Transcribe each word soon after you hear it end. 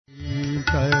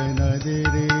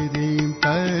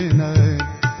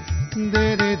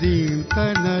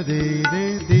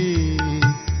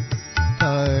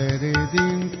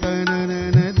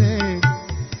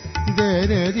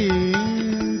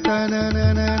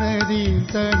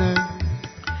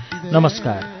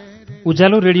नमस्कार।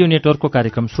 उज्यालो रेडियो नेटवर्कको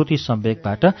कार्यक्रम श्रुति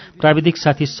सम्वेकबाट प्राविधिक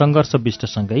साथी सङ्घर्ष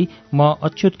विष्टसँगै म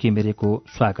अच्युत किमिरेको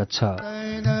स्वागत छ।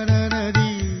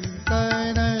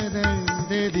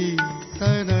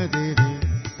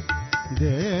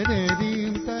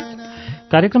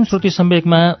 कार्यक्रम श्रुति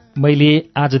सम्वेकमा मैले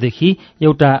आजदेखि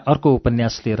एउटा अर्को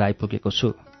उपन्यास लिएर आइपुगेको छु।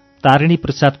 तारिणी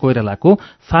प्रसाद कोइरालाको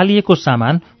फालिएको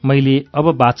सामान मैले अब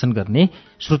वाचन गर्ने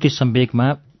श्रुति सम्वेकमा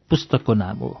पुस्तकको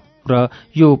नाम हो र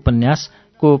यो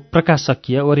उपन्यासको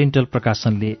प्रकाशकीय ओरिएन्टल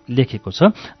प्रकाशनले लेखेको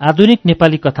छ। आधुनिक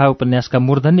नेपाली कथा उपन्यासका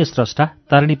मूर्धन्य स्रष्टा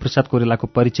तारिणी प्रसाद कोइरालाको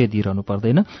परिचय दिइरहनु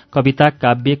पर्दैन। कविता,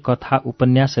 काव्य, कथा,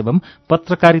 उपन्यास एवं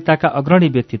पत्रकारिताका अग्रणी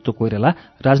व्यक्तित्व कोइराला,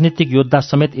 राजनीतिक योद्धा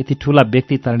समेत यति ठूला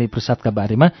व्यक्ति तारिणी प्रसादका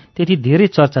बारेमा त्यति धेरै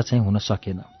चर्चा चाहिँ हुन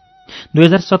सकेन।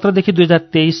 2017 देखि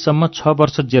 2023 सम्म 6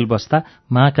 वर्ष जेल बस्दा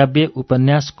महाकाव्य,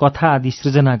 उपन्यास, कथा आदि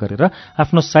सृजना गरेर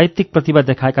आफ्नो साहित्यिक प्रतिभा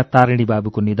देखाएका तारिणी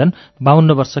बाबुको निधन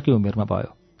 52 वर्षकै उमेरमा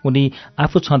भयो। उनी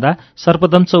आफू छँदा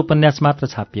सर्पदंश उपन्यास मात्र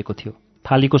छापिएको थियो।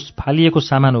 फालिएको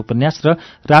सामान उपन्यास र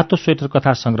रातो स्वेटर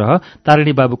कथा संग्रह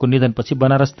तारिणी बाबुको निधनपछि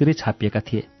बनारसतिरै छापिएका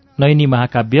थिए। नयनी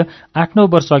महाकाव्य 8-9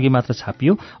 वर्ष अघि मात्र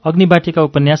छापियो। अग्निबाटिका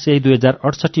उपन्यास यही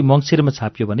 2068 मङ्सिरमा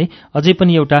छापियो भने अझै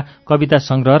पनि एउटा कविता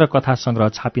संग्रह र कथा संग्रह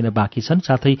छापिन बाँकी छन्।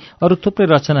 साथै अरू थुप्रै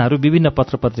रचनाहरू विभिन्न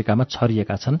पत्रपत्रिकामा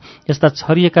छरिएका छन्। यस्ता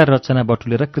छरिएका रचना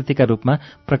बटुलेर कृतिका रूपमा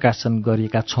प्रकाशन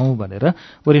गरिएका छौं भनेर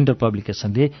ओरिएन्टल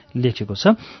पब्लिकेशनले लेखेको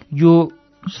छ। यो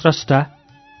स्रष्टा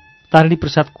तारिणी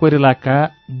प्रसाद कोइरालाका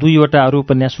दुईवटा अरू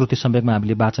उपन्यास श्रुति सम्वेकमा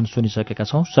हामीले वाचन सुनिसकेका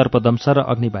छौं, सर्पदंश र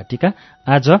अग्निबाटिका।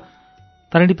 आज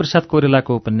तारिणी प्रसाद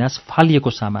कोइरालाको उपन्यास फालिएको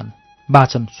सामान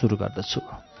वाचन सुरु गर्दछु।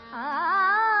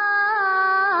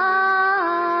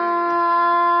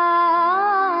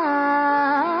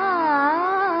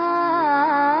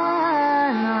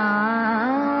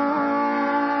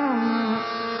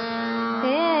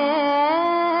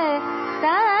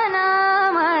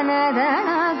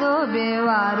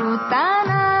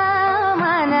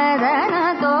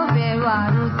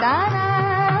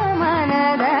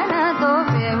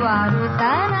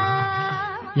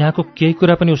 यहाँको केही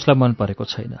कुरा पनि उसलाई मन परेको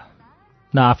छैन।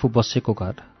 न आफू बसेको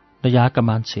घर, न यहाँका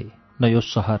मान्छे, न यो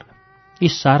सहर। यी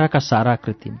साराका सारा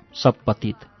कृत्रिम, सब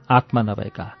पतित, आत्मा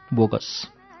नभएका, बोगस।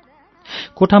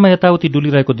 कोठामा यताउति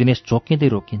डुलिरहेको दिनेश झोकिँदै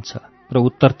रोकिन्छ र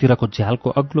उत्तरतिरको झ्यालको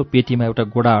अग्लो पेटीमा एउटा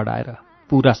गोडा अडाएर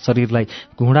पूरा शरीरलाई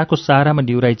घुँडाको सहारामा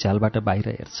निउराई झ्यालबाट बाहिर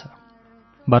हेर्छ।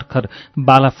 भर्खर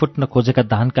बाला फुट्न खोजेका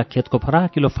धानका खेतको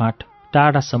फराकिलो फाँट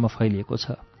टाढासम्म फैलिएको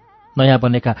छ। नयाँ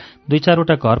बनेका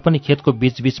 2-4वटा घर पनि खेतको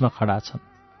बीचबीचमा खडा छन्।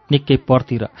 निकै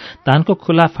परतिर धानको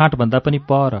खुला फाँटभन्दा पनि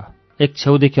पर एक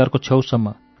छेउदेखि अर्को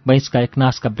छेउसम्म बैंसका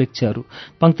एकनासका वृक्षहरू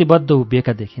पंक्तिबद्ध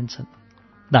उभिएका देखिन्छन्।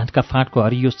 धानका फाँटको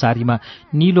हरियो सारीमा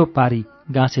नीलो पारी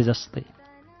गाँसे जस्तै,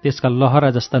 त्यसका लहरा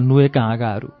जस्ता नुएका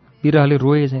आँगाहरू बिरहले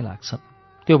रोए झैं लाग्छन्।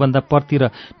 त्योभन्दा परतिर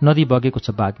नदी बगेको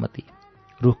छ बागमती।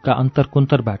 रुखका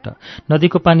अन्तरकुन्तरबाट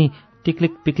नदीको पानी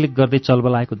टिक्लिक पिक्लिक गर्दै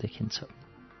चलबलाएको देखिन्छ,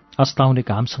 अस्ताउने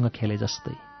घामसँग खेले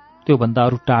जस्तै। त्योभन्दा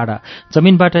अरू टाढा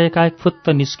जमिनबाट एकाएक फुत्त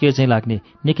निस्किए झैं लाग्ने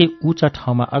निकै ऊँचा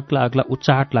ठाउँमा अग्ला अग्ला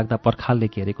उचाहाट लाग्दा पर्खालले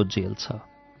घेरेको जेल छ,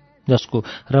 जसको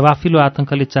रवाफिलो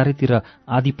आतंकले चारैतिर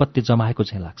आधिपत्य जमाएको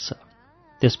झैं लाग्छ।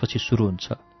 त्यसपछि सुरु हुन्छ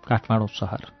काठमाडौँ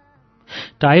सहर।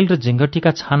 टाइल र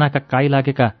झिङ्गटीका छानाका काई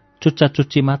लागेका चुच्चा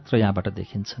चुच्ची मात्र यहाँबाट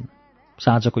देखिन्छन्।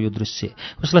 साँझको यो दृश्य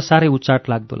उसलाई साह्रै उचाट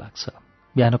लाग्दो लाग्छ।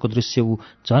 बिहानको दृश्य ऊ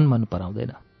झन मन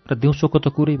पराउँदैन र दिउँसोको त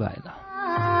कुरै भएन।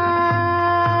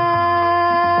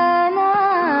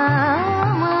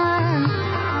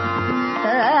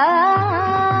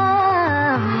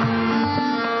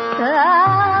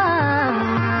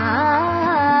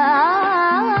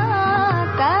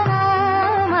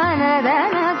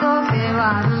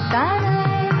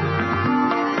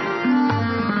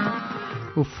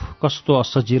 उफ, कस्तो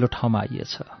असजिलो ठाउँमा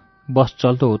आइएछ। बस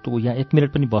चल्दो हो त ऊ यहाँ 1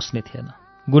 मिनट पनि बस्ने थिएन।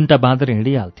 गुन्टा बाँधेर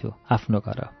हिँडिहाल्थ्यो आफ्नो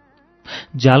घर।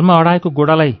 झ्यालमा अडाएको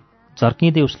गोडालाई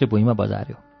झर्किँदै उसले भुइँमा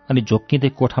बजार्यो अनि झोक्किँदै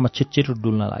कोठामा छिटछिटो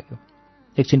डुल्न लाग्यो।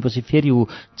 एकछिनपछि फेरि ऊ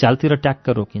झ्यालतिर ट्याक्क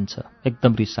रोकिन्छ,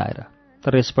 एकदम रिसाएर।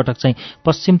 तर यसपटक चाहिँ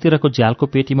पश्चिमतिरको झ्यालको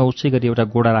पेटीमा उसै गरी एउटा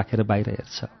गोडा राखेर बाहिर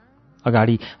हेर्छ।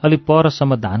 अगाडि अलि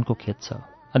परसम्म धानको खेत छ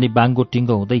अनि बाङ्गो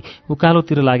टिङ्गो हुँदै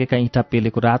उकालोतिर लागेका इँटा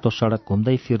पेलेको रातो सडक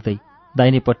घुम्दै फिर्दै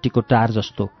दाहिनेपट्टिको टार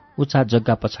जस्तो उचा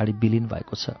जग्गा पछाडि विलिन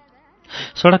भएको छ।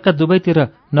 सडकका दुवैतिर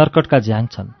नर्कटका झ्याङ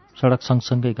छन्, सडक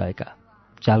सँगसँगै गएका।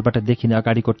 झ्यालबाट देखिने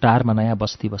अगाडिको टारमा नयाँ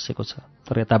बस्ती बसेको छ,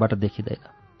 तर यताबाट देखिँदैन।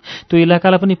 त्यो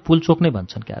इलाकालाई पनि पुलचोक नै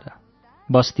भन्छन् क्यार।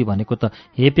 बस्ती भनेको त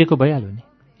हेपेको भइहाल्यो नि।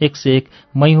 1 से 1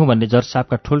 मै हुँ भन्ने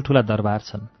जरसापका ठुल्ठुला दरबार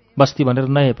छन्। बस्ती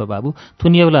भनेर नहेप बाबु,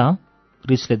 थुनिएउला हँ।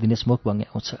 रिसले दिनेश मुख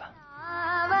बङ्ग्याउँछ।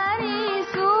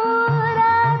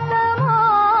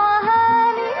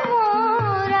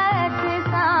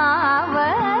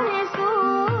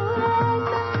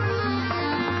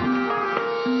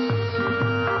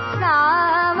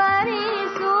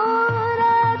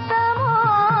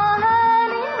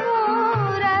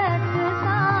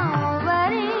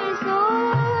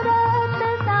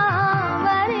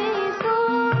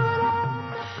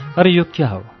 अरे यो क्या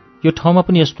हो? यो ठाउँमा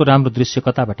पनि यस्तो राम्रो दृश्य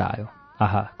कताबाट आयो?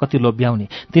 आहा, कति लोभ्याउने!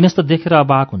 दिनेश त देखेर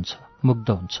अबाक हुन्छ, मुग्ध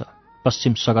हुन्छ।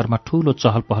 पश्चिम सगरमा ठूलो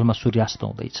चहल पहलमा सूर्यास्त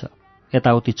हुँदैछ।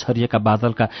 यताउति छरिएका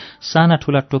बादलका साना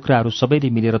ठूला टुक्राहरू सबैले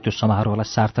मिलेर त्यो समारोहलाई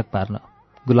सार्थक पार्न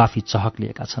गुलाफी चहक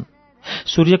लिएका छन्।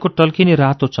 सूर्यको टल्किने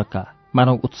रातो चक्का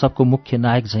मानव उत्सवको मुख्य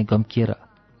नायक झैं गम्किएर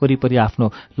वरिपरि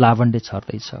आफ्नो लावण्य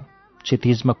छर्दैछ।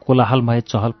 क्षितिजमा कोलाहलमय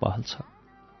चहल पहल छ।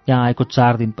 यहाँ आएको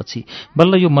 4 दिनपछि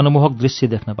बल्ल यो मनमोहक दृश्य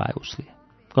देख्न पायो उसले।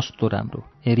 कस्तो राम्रो,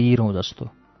 हेरिरहँ जस्तो।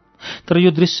 तर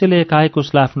यो दृश्यले एकाएक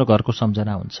उसलाई आफ्नो घरको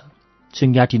सम्झना हुन्छ।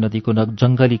 सिङ्ग्याटी नदीको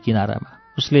जङ्गली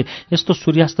किनारामा उसले यस्तो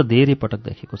सूर्यास्त धेरै पटक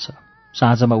देखेको छ।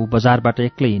 साँझमा ऊ बजारबाट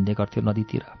एक्लै हिँड्ने गर्थ्यो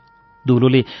नदीतिर।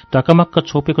 धुलोले ढकमक्क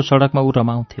छोपेको सडकमा ऊ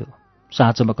रमाउँथ्यो।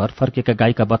 साँझमा घर फर्केका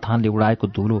गाईका बथानले उडाएको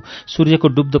धुलो सूर्यको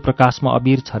डुब्दो प्रकाशमा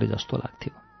अबिर छरे जस्तो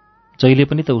लाग्थ्यो। जहिले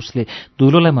पनि त उसले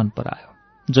धुलोलाई मन परायो,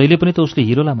 जहिले पनि त उसले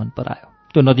हिरोलाई मन परायो।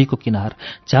 त्यो नदीको किनार,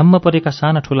 झ्याम्म परेका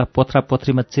साना ठूला पोथ्रा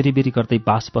पोथ्रीमा चिरिबिरी गर्दै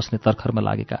बास बस्ने तर्खरमा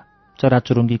लागेका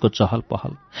चराचुरुङ्गीको चहल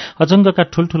पहल, अजङ्गका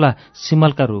ठुल्ठुला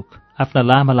सिमलका रुख आफ्ना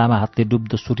लामा लामा हातले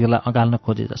डुब्दो सूर्यलाई अँगाल्न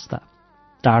खोजे जस्ता।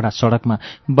 टाढा सडकमा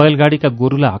बैलगाडीका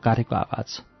गोरुलाई हकारेको आवाज,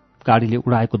 गाडीले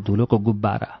उडाएको धुलोको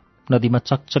गुब्बारा, नदीमा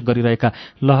चकचक गरिरहेका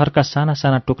लहरका साना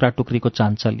साना टुक्रा टुक्रीको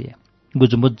चाञ्चल्य,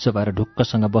 गुजमुज्ज भएर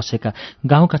ढुक्कसँग बसेका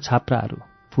गाउँका छाप्राहरू,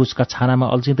 फुसका छानामा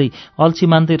अल्झिँदै अल्छी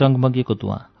मान्दै रङमगिएको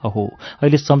धुवाँ। अहो,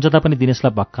 अहिले सम्झदा पनि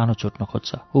दिनेशलाई भक्कानो छुट्न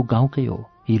खोज्छ। ऊ गाउँकै हो,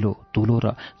 हिलो, धुलो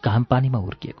र घाम पानीमा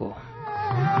हुर्किएको।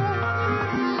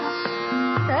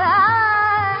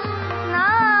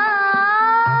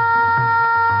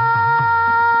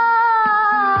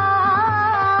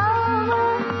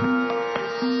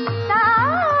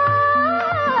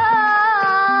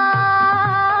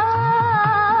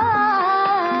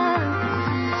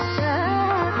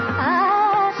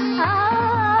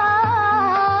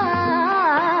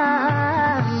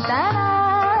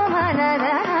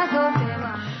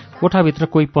 कोठाभित्र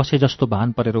कोही पसे जस्तो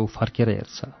भान परेर ऊ फर्केर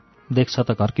हेर्छ। देख्छ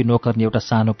त घरकी नोकर्नी एउटा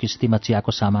सानो किस्तीमा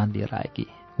चियाको सामान लिएर आएकी।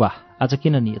 वाह, आज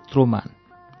किन नि यत्रो मान!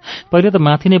 पहिले त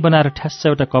माथि नै बनाएर ठ्यास्स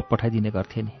एउटा कप पठाइदिने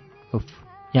गर्थे नि। उफ,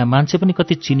 यहाँ मान्छे पनि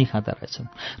कति चिनी खाँदा रहेछन्,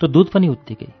 र दुध पनि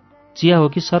उत्तिकै। चिया हो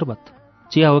कि शरबत,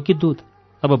 चिया हो कि दुध?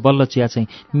 अब बल्ल चिया चाहिँ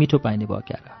मिठो पाइने भयो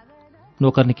क्या।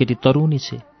 नोकर्नी केटी तरुनी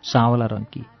छे, सावला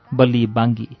रङकी, बल्ली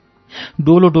बाङ्गी,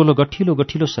 डोलो डोलो गठिलो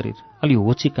गठिलो शरीर, अलि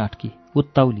होची काठकी,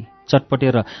 उत्ताउली,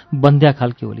 चटपटेर बन्ध्या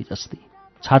खालकी होली जस्ती।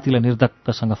 छातीलाई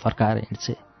निर्धक्कसँग फर्काएर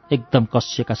हिँड्छे। एकदम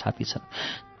कसिएका छाती छन्,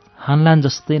 हानलान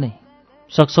जस्तै नै।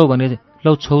 सक्छौ भने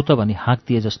लौ छौ त भनी हाँक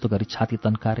दिए जस्तो गरी छाती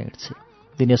तन्काएर हिँड्छे।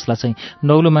 दिनेशलाई चाहिँ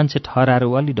नौलो मान्छे ठहराएर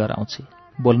अलि डराउँछे,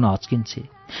 बोल्न हच्किन्छे।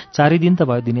 4 दिन त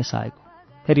भयो दिनेश आएको,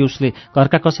 फेरि उसले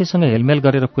घरका कसैसँग हेलमेल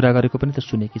गरेर कुरा गरेको पनि त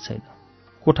सुनेकी छैन।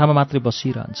 कोठामा मात्रै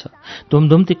बसिरहन्छ।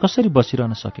 धुमधुम्ती कसरी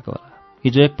बसिरहन सकेको होला?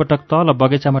 हिजो एकपटक तल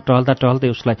बगैँचामा टहल्दा टहल्दै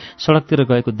उसलाई सडकतिर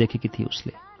गएको देखेकी थिए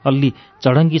उसले। अल्ली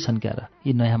चढङ्गी छन् क्या र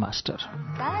यी नयाँ मास्टर।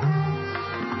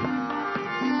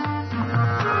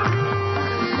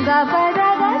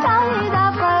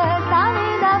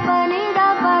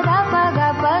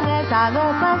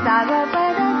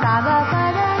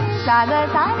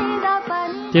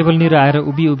 टेबलनिर आएर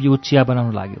उभि उभि ऊ चिया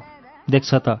बनाउन लाग्यो। देख्छ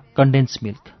त कन्डेन्स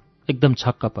मिल्क, एकदम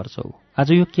छक्क पर्छ ऊ।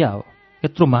 आज यो क्या हो?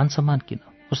 यत्रो मान सम्मान किन?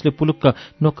 उसले पुलुक्क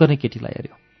नोकर्ने केटीलाई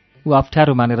हेऱ्यो। ऊ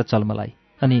अप्ठ्यारो मानेर चल्मलाई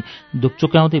अनि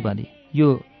दुखचुकाउँदै भनी, यो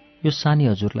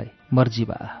सानी हजुरलाई मर्जी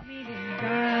बा।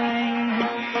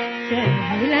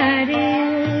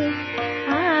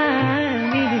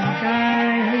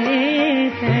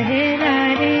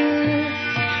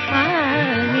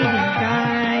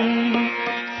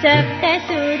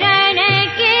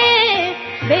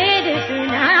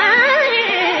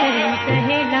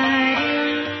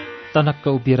 तनक्क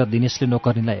उभिएर दिनेशले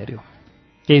नोकर्नीलाई हेऱ्यो।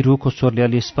 केही रुखो स्वरले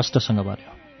अलि स्पष्टसँग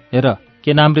भन्यो, हेर,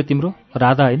 के नाम रे तिम्रो?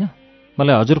 राधा होइन?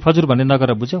 मलाई हजुर फजुर भन्ने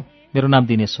नगर बुझ्यौ? मेरो नाम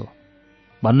दिनेश हो।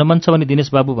 भन्न मन छ भने दिनेश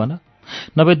बाबु भन,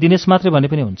 नभए दिनेश मात्रै भने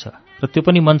पनि हुन्छ, र त्यो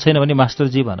पनि मन छैन भने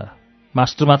मास्टरजी भन,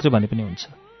 मास्टर मात्रै भने पनि हुन्छ।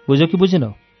 बुझ्यौ कि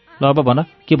बुझिनौ? ल अब भन,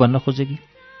 के भन्न खोजे कि?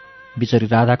 बिचरी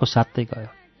राधाको साथै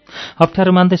गयो।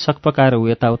 अप्ठ्यारो मान्दै सकपकाएर ऊ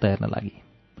यताउता हेर्न लागि,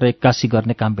 र एक्कासी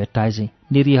गर्ने काम भेट्टाए चाहिँ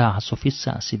निरीह हाँसो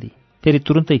फिस्स हाँसिदी। फेरि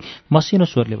तुरुन्तै मसिनो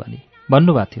स्वरले भनी,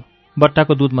 भन्नुभएको थियो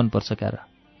बट्टाको दुध मनपर्छ क्या र?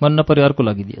 मन नपरे अर्को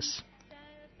लगिदिएस्।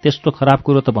 त्यस्तो खराब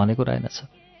कुरो त भनेको रहेनछ,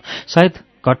 सायद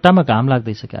घट्टामा घाम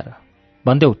लाग्दैछ क्या र?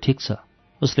 भन्देऊ, ठिक छ।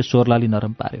 उसले स्वरलाली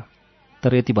नरम पार्यो।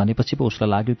 तर यति भनेपछि पो उसलाई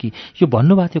लाग्यो कि यो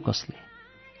भन्नुभएको थियो कसले?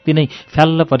 तिनै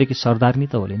फ्याल्ल परेकी सरदारनी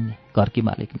त होलिन् नि, घरकी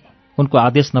मालिकनी। उनको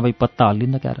आदेश नभई पत्ता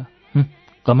हल्लिन्न क्या र?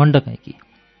 घमण्ड कहीँ कि?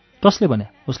 कसले भने?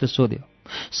 उसले सोध्यो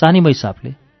सानी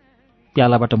मैसाफले।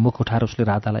 प्यालाबाट मुख उठाएर उसले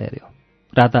राधालाई हेऱ्यो।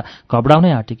 राधा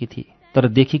घबडाउनै आँटेकी थिए, तर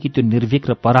देखि कि त्यो निर्भीक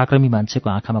र पराक्रमी मान्छेको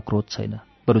आँखामा क्रोध छैन,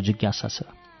 बरु जिज्ञासा छ।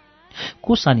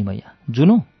 को सानी मैया?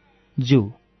 जुनु? ज्यू।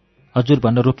 हजुर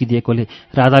भन्न रोकिदिएकोले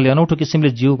राधाले अनौठो किसिमले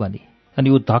ज्यू भनी अनि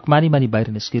ऊ धक मानी मानी बाहिर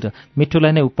निस्किएर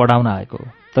मिठुलाई नै ऊ पढाउन आएको हो।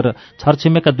 तर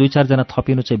छरछिमेकका 2-4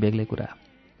 थपिनु चाहिँ बेग्लै कुरा।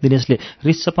 दिनेशले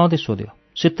रिस पाउँदै सोध्यो,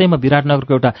 सित्तैमा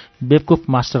विराटनगरको एउटा बेवकुफ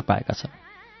मास्टर पाएका छन्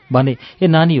भने, ए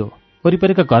नानी हो,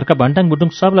 वरिपरिका घरका भण्टाङ बुटुङ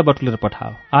सबलाई बटुलेर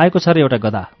पठाओ, आएको छ रे एउटा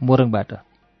गधा मोरङबाट।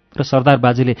 र सरदार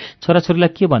बाजेले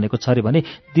छोराछोरीलाई के भनेको छ रे भने,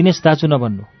 दिनेश दाजु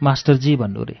नभन्नु, मास्टरजी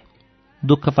भन्नु रे।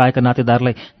 दुःख पाएका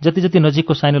नातेदारलाई जति जति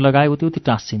नजिकको साइनो लगाए उति उति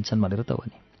टाँसिन्छन् भनेर त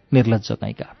भने। निर्लज्ज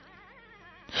काइका।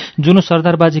 जुनु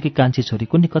सरदार बाजेकी कान्छी छोरी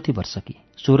कुन्नी कति वर्ष कि?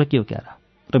 16 कि हो क्यारा।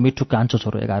 र मिठु कान्छो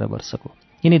छोरो 11 वर्षको।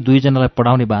 यिनी दुईजनालाई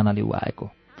पढाउने बाहनाले ऊ आएको।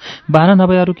 बाहना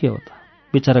नभए अरू के हो त?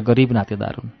 बिचरा गरिब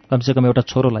नातेदार हुन्। कमसेकम एउटा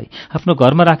छोरोलाई आफ्नो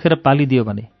घरमा राखेर पालिदियो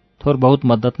भने थोर बहुत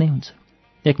मद्दत नै हुन्छ।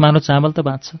 एक मानो चामल त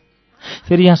बाँच्छ।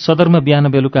 फेरि यहाँ सदरमा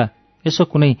बिहान बेलुका यसो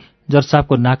कुनै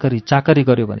जर्साबको नाकरी चाकरी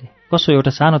गर्यो भने कसो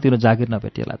एउटा सानोतिनो जागिर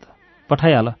नभेटिएला त?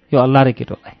 पठाइहाल यो अल्लारे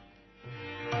केटोलाई।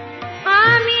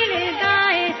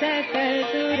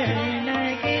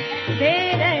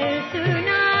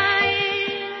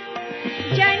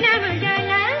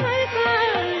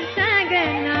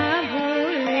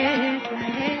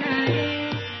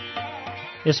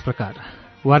 यस प्रकार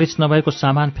वारिस नभएको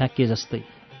सामान फ्याँकिए जस्तै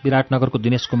विराटनगरको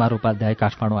दिनेश कुमार उपाध्याय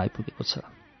काठमाडौँ आइपुगेको छ।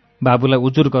 बाबुलाई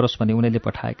उजुर गरोस् भने उनीले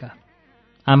पठाएका,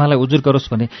 आमालाई उजुर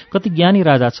गरोस् भने कति ज्ञानी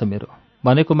राजा छ मेरो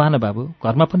भनेको मान बाबु,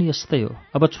 घरमा पनि यस्तै हो।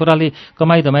 अब छोराले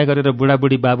कमाई धमाई गरेर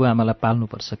बुढाबुढी बाबु आमालाई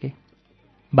पाल्नुपर्छ के?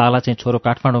 बाला चाहिँ छोरो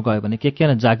काठमाडौँ गयो भने के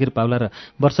न जागिर पाउला र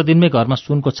वर्ष दिनमै घरमा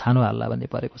सुनको छानो हाल्ला भन्ने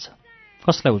परेको छ।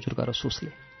 कसलाई उजुर गरोस् उसले?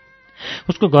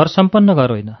 उसको घर सम्पन्न घर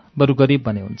होइन, बरु गरिब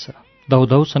भने हुन्छ।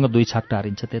 दौधौसँग 2 छाक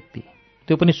टारिन्छ त्यति।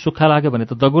 त्यो पनि सुक्खा लाग्यो भने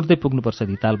त दगुर्दै पुग्नुपर्छ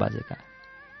धिताल बाजेका।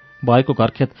 भएको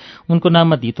घरखेत उनको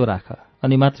नाममा धितो राख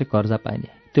अनि मात्रै कर्जा पाइने,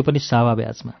 त्यो पनि सावा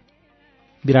ब्याजमा।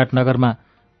 विराटनगरमा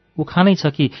उखानै छ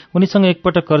कि उनीसँग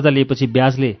एकपटक कर्जा लिएपछि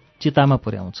ब्याजले चितामा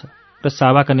पुर्याउँछ र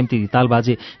सावाका निम्ति धिताल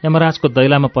बाजे यमराजको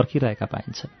दैलामा पर्खिरहेका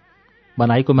पाइन्छन्।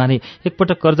 भनाइको माने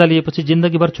एकपटक कर्जा लिएपछि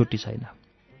जिन्दगीभर छुट्टी छैन।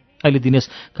 अहिले दिनेश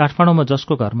काठमाडौँमा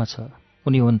जसको घरमा छ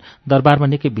उनी हुन् दरबारमा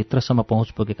निकै भित्रसम्म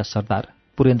पहुँच पुगेका सरदार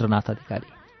पुरेन्द्रनाथ अधिकारी।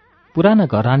 पुराना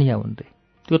घरानिया हुन् रे।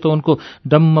 त्यो त उनको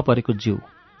डम्म परेको जिउ,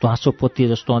 ध्वाँसो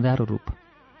पोतिए जस्तो अँध्यारो रूप,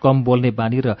 कम बोल्ने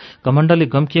बानी र घमण्डले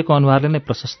गम्किएको अनुहारले नै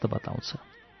प्रशस्त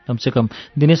बताउँछ। कमसेकम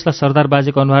दिनेशलाई सरदार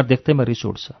बाजेको अनुहार देख्दैमा रिस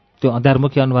उठ्छ। त्यो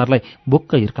अँध्यारमुखी अनुहारलाई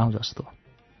बुक्क हिर्काउँ जस्तो।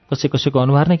 कसैको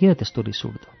अनुहार नै किन त्यस्तो रिस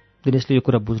उठ्दो? दिनेशले यो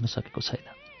कुरा बुझ्न सकेको छैन।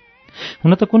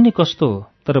 हुन त कुन्नी कस्तो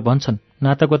हो, तर भन्छन्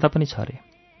नातागोता पनि छ रे।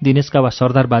 दिनेशका वा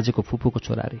सरदार बाजेको फुपूको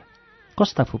छोरा रे।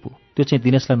 कस्ता फुपू? त्यो चाहिँ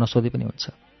दिनेशलाई नसोधे पनि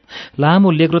हुन्छ। लामो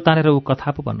लेग्रो तानेर ऊ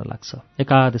कथा पो भन्न लाग्छ।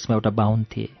 एकादेशमा एउटा बाहुन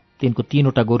थिए। तिनको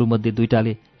 3वटा गोरुमध्ये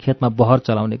 2टाले खेतमा बहर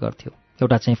चलाउने गर्थ्यो,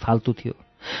 एउटा चाहिँ फाल्तु थियो।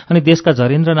 अनि देशका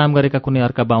झरेन्द्र नाम गरेका कुनै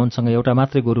अर्का बाहुनसँग एउटा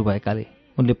मात्रै गोरु भएकाले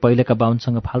उनले पहिलेका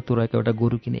बाहुनसँग फाल्तु रहेको एउटा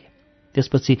गोरु किने।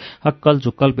 त्यसपछि अक्कल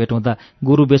झुक्कल भेट हुँदा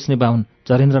गोरु बेच्ने बाहुन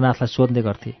झरेन्द्रनाथलाई सोध्ने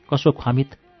गर्थे, कसो ख्वामित,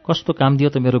 कस्तो काम दियो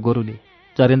त मेरो गोरुले?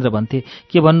 झरेन्द्र भन्थे,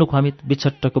 के भन्नु ख्वामित,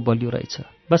 बिछट्टको बलियो रहेछ।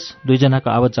 बस 2 जनाको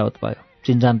आवत जावत भयो,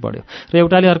 चिन्जान बढ्यो र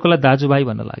एउटाले अर्कोलाई दाजुभाइ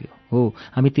भन्न लाग्यो। हो,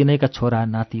 हामी तिनैका छोरा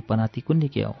नाति पनाति कुन्नी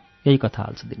के हौ। यही कथा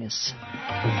हाल्छ दिनेश।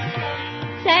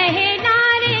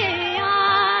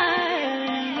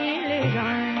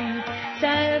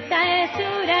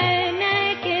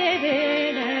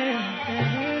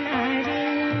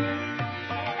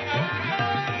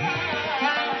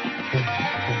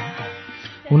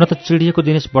 हुन त चिडिएको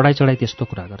दिनेश बढाइ चढाइ त्यस्तो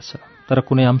कुरा गर्छ, तर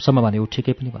कुनै अंशमा भने ऊ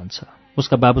ठिकै पनि भन्छ।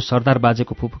 उसका बाबु सरदार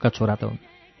बाजेको फुपूका छोरा त हुन्,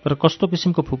 तर कस्तो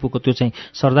किसिमको फुपूको त्यो चाहिँ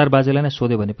सरदार बाजेलाई नै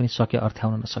सोध्यो भने पनि सके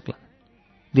अर्थ्याउन नसक्लान्।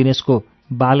 दिनेशको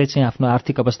बाले चाहिँ आफ्नो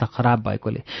आर्थिक अवस्था खराब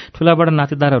भएकोले ठुलाबडा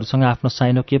नातेदारहरूसँग आफ्नो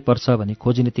साइनो के पर्छ भनी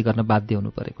खोजीनीति गर्न बाध्य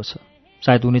हुनु परेको छ।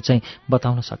 सायद उनी चाहिँ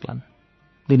बताउन सक्लान्।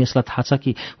 दिनेशलाई थाहा छ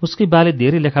कि उसकै बाले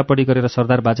धेरै लेखापढी गरेर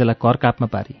सरदार बाजेलाई कर कापमा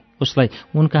पारी उसलाई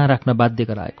उनकहाँ राख्न बाध्य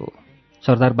गराएको हो।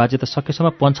 सरदार बाजे त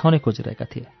सकेसम्म पन्छाउनै खोजिरहेका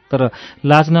थिए, तर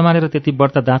लाज नमानेर त्यति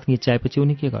बढ्ता दाँत घिच्याएपछि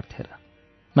उनी के गर्थे र?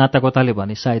 नातागोताले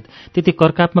भने सायद त्यति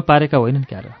करकापमा पारेका होइनन्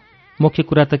क्या र? मुख्य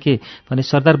कुरा त के भने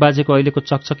सरदार बाजेको अहिलेको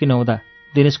चकचकी नहुँदा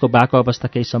दिनेशको बाको अवस्था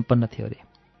केही सम्पन्न थियो अरे।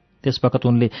 त्यसवखत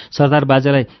उनले सरदार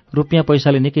बाजेलाई रुपियाँ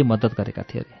पैसाले निकै मद्दत गरेका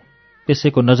थिए अरे।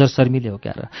 त्यसैको नजर शर्मिले हो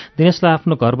क्या र दिनेशलाई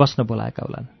आफ्नो घर बस्न बोलाएका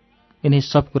होलान्। यिनै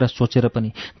सब कुरा सोचेर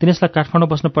पनि दिनेशलाई काठमाडौँ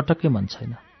बस्न पटक्कै मन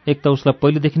छैन। एक त उसलाई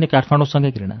पहिलेदेखि नै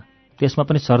काठमाडौँसँगै घृणा, त्यसमा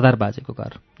पनि सरदार बाजेको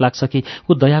घर। लाग्छ कि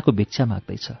ऊ दयाको भिक्षा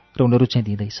माग्दैछ र उनीहरू चाहिँ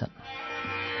दिँदैछन्।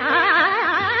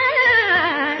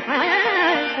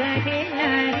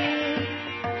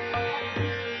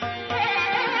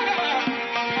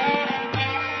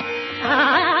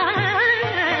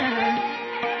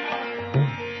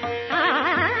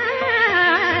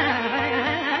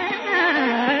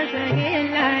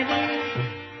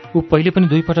 ऊ पहिले पनि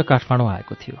 2 पटक काठमाडौँ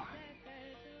आएको थियो।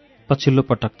 पछिल्लो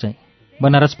पटक चाहिँ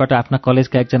बनारसबाट आफ्ना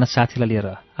कलेजका एकजना साथीलाई लिएर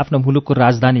आफ्नो मुलुकको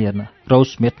राजधानी हेर्न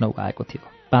रौस मेट्न ऊ आएको थियो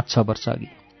 5-6 वर्ष अघि।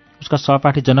 उसका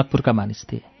सहपाठी जनकपुरका मानिस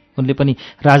थिए। उनले पनि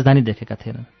राजधानी देखेका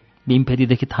थिएनन्।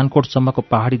 भीमफेदीदेखि थानकोटसम्मको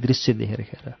पहाडी दृश्य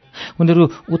देखेर उनीहरू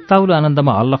उत्ताउलो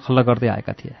आनन्दमा हल्लखल्ल गर्दै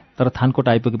आएका थिए। तर थानकोट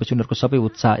आइपुगेपछि उनीहरूको सबै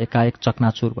उत्साह एकाएक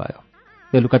चकनाचुर भयो।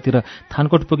 बेलुकातिर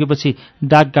थानकोट पुगेपछि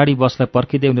डाकगाडी बसलाई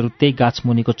पर्खिँदै उनीहरू त्यही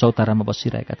गाछमुनिको चौतारामा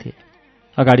बसिरहेका थिए।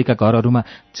 अगाडिका घरहरूमा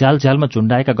झ्यालझ्यालमा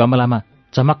झुण्डाएका गमलामा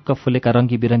चमक्क फुलेका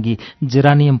रङ्गी बिरङ्गी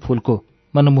जेरानियम फूलको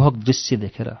मनमोहक दृश्य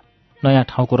देखेर नयाँ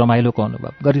ठाउँको रमाइलोको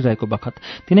अनुभव गरिरहेको बखत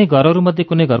तिनै घरहरूमध्ये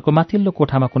कुनै घरको माथिल्लो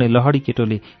कोठामा कुनै लहडी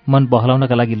केटोले मन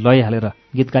बहलाउनका लागि लय हालेर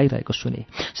गीत गाइरहेको सुने।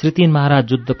 श्री 3 महाराज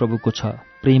जुद्ध प्रभुको छ,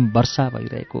 प्रेम वर्षा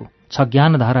भइरहेको छ,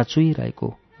 ज्ञानधारा चुइरहेको,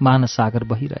 मानसागर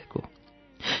बहिरहेको।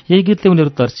 यही गीतले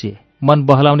उनीहरू तर्सिए। मन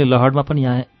बहलाउने लहडमा पनि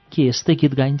यहाँ के यस्तै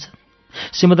गीत गाइन्छ?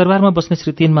 सिंहदरबारमा बस्ने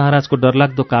श्री 3 महाराजको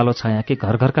डरलाग्दो कालो छाया के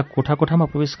घर घरका कोठामा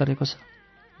प्रवेश गरेको छ।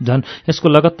 झन् यसको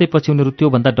लगत्तै पछि उनीहरू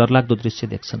त्योभन्दा डरलाग्दो दृश्य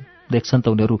देख्छन् त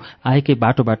उनीहरू आएकै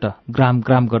बाटोबाट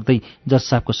ग्राम गर्दै जज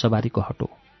साहबको सवारीको हटो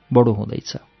बडो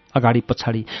हुँदैछ। अगाडि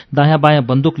पछाडि दायाँ बायाँ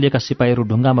बन्दुक लिएका सिपाहीहरू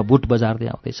ढुङ्गामा बुट बजार्दै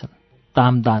आउँदैछन्।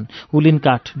 तामदान उलिन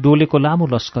काठ डोलेको लामो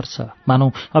लस्कर छ।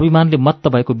 मानौ अभिमानले मत्त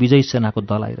भएको विजयी सेनाको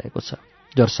दल आइरहेको छ।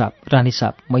 जरसाप,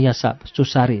 रानीसाप, मैयासाप,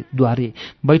 चुसारे, द्वारे,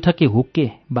 बैठके, हुक्के,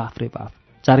 बाफ रे बाफ,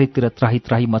 चारैतिर त्राही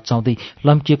त्राही मचाउँदै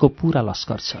लम्किएको पूरा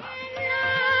लस्कर छ।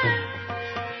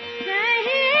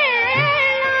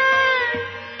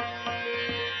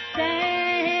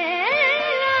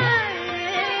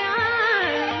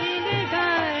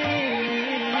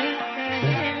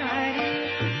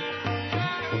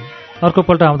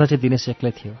 अर्कोपल्ट आउँदा चाहिँ दिनेश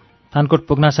एक्लै थियो। थानकोट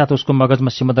पुग्नासाथ उसको मगजमा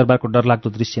सिंहदरबारको डरलाग्दो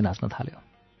दृश्य नाच्न थाल्यो।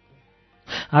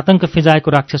 आतंक फिजाएको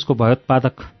राक्षसको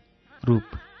भयोत्पादक रूप,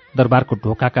 दरबारको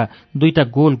ढोकाका 2टा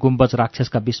गोल गुम्बज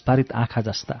राक्षसका विस्फारित आँखा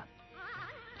जस्ता,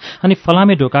 अनि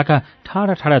फलामे ढोकाका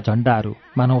ठाडा ठाडा झण्डाहरू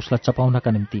मानव उसलाई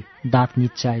चपाउनका निम्ति दाँत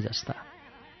निच्याए जस्ता।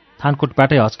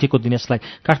 थानकोटबाटै हच्केको दिनेशलाई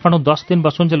काठमाडौँ 10 दिन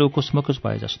बसुन्जेल उकुसमुकुस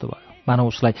भए जस्तो भयो। मानव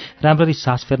उसलाई राम्ररी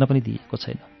सास फेर्न पनि दिएको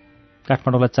छैन।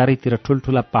 काठमाडौँलाई चारैतिर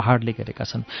ठुल्ठुला पहाडले घेरेका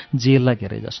छन्, जेललाई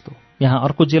घेरे जस्तो। यहाँ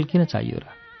अर्को जेल किन चाहियो र?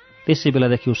 त्यसै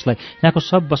बेलादेखि उसलाई यहाँको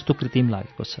सब वस्तु कृत्रिम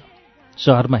लागेको छ।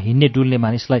 शहरमा हिँड्ने डुल्ने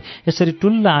मानिसलाई यसरी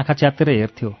टुल्ला आँखा च्यातेर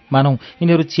हेर्थ्यो मानौ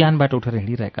यिनीहरू चिहानबाट उठेर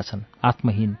हिँडिरहेका छन्,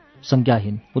 आत्महीन,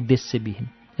 संज्ञाहीन, उद्देश्यविहीन।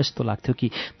 यस्तो लाग्थ्यो कि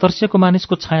तर्सेको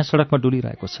मानिसको छाया सडकमा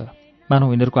डुलिरहेको छ। मानौ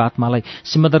यिनीहरूको आत्मालाई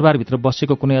सिंहदरबारभित्र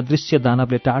बसेको कुनै अदृश्य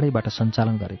दानवले टाढैबाट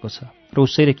सञ्चालन गरेको छ र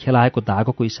उसैले खेलाएको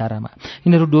धागोको इसारामा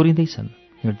यिनीहरू डोरिँदैछन्,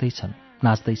 हिँड्दैछन्,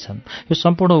 नाच्दैछन्। यो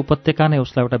सम्पूर्ण उपत्यका नै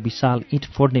उसलाई एउटा विशाल इँट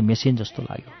फोड्ने मेसिन जस्तो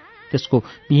लाग्यो। त्यसको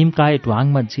भीमकाय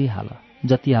ढ्वाङमा जे हाल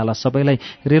जति हाल सबैलाई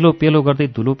रेलो पेलो गर्दै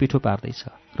धुलो पिठो पार्दैछ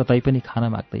र तैपनि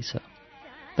खान माग्दैछ।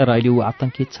 तर अहिले ऊ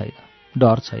आतंकित छैन,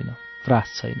 डर छैन, त्रास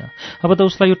छैन। अब त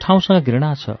उसलाई यो ठाउँसँग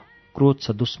घृणा छ, क्रोध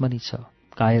छ, दुश्मनी छ।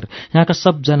 कायर, यहाँका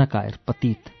सबजना कायर,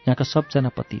 पतित, यहाँका सबजना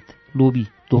पतित, लोभी,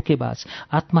 धोकेबाज,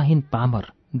 आत्माहीन, पामर,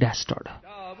 ड्यास्टर्ड।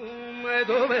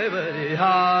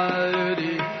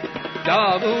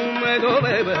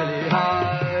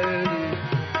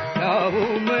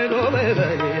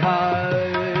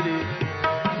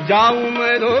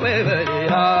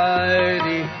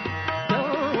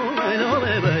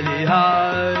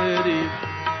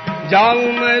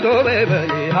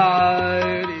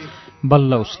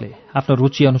 बल्ल उसले आफ्नो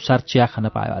रुचि अनुसार चिया खान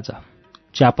पायो। आज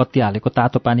चियापत्ती हालेको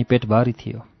तातो पानी पेटभरि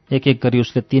थियो। एक एक गरी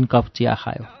उसले 3 कप चिया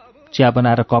खायो। चिया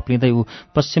बनाएर कप लिँदै ऊ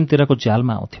पश्चिमतिरको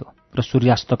झ्यालमा आउँथ्यो र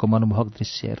सूर्यास्तको मनमोहक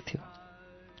दृश्य हेर्थ्यो।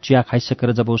 चिया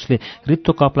खाइसकेर जब उसले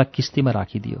रित्तो कपलाई किस्तीमा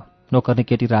राखिदियो, नोकर्ने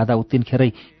केटी राधा उत्तिनखेरै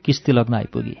किस्ती लग्न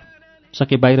आइपुगी।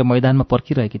 सके बाहिर मैदानमा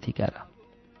पर्खिरहेकी थिए क्यार।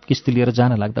 किस्ती लिएर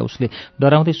जान लाग्दा उसले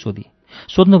डराउँदै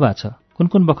सोध्नु भएको छ कुन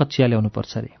कुन बखत चिया ल्याउनु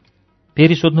पर्छ रे?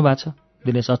 फेरि सोध्नु भएको छ?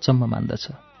 दिनेश अचम्म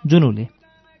मान्दछ। जुनुले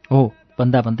हो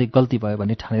भन्दा भन्दै गल्ती भयो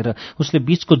भने ठानेर उसले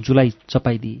बीचको जुलाई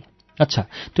चपाइदिए। अच्छा,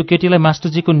 त्यो केटीलाई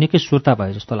मास्टरजीको निकै सुर्ता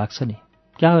भयो जस्तो लाग्छ नि।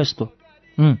 क्या हो यस्तो?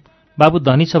 बाबु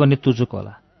धनी छ भन्ने तुजुक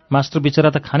होला। मास्टर बिचरा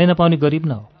त खानै नपाउने गरिब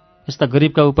न हो। यस्ता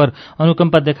गरिबका उपर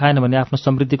अनुकम्पा देखाएन भने आफ्नो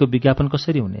समृद्धिको विज्ञापन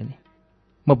कसरी हुने नि?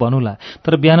 म भनुला,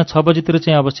 तर बिहान 6 बजीतिर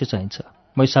चाहिँ अवश्य चाहिन्छ।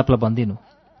 मैसापलाई भन्दिनु।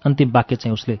 अन्तिम वाक्य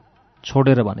चाहिँ उसले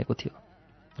छोडेर भनेको थियो।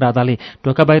 राधाले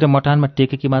ढोका बाहिर मटानमा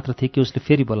टेकेकी मात्र थिए कि उसले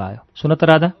फेरि बोलायो, सुन त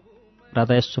राधा।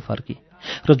 राधा यसो फर्की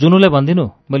र जुनुलाई भन्दिनु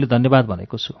मैले धन्यवाद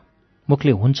भनेको छु।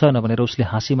 मुखले हुन्छ नभनेर उसले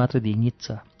हाँसी मात्र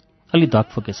दिइन्छ। अलि धक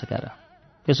फुकेछ क्यार।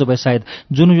 त्यसो भए सायद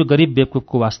जुनु यो गरिब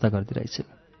बेवकुफको वास्ता गरिदिरहेछ।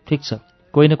 ठिक छ,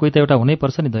 कोही न कोही त एउटा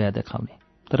हुनैपर्छ नि दया देखाउने।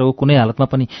 तर ऊ कुनै हालतमा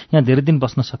पनि यहाँ धेरै दिन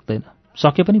बस्न सक्दैन,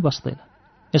 सके पनि बस्दैन।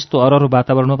 यस्तो अररो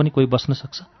वातावरणमा पनि कोही बस्न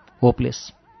सक्छ? होपलेस।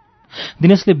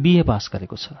 दिनेशले BA पास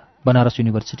गरेको छ बनारस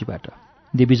युनिभर्सिटीबाट।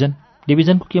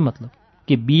 डिभिजनको के मतलब?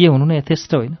 कि बिए हुनु नै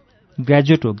यथेष्ट होइन?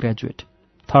 ग्रेजुएट हो, graduate.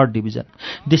 3rd division,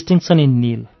 distinction in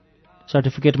nil.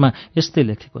 सर्टिफिकेटमा यस्तै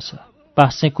लेखेको छ।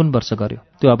 पास चाहिँ कुन वर्ष गर्यो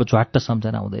त्यो अब झ्वाट्ट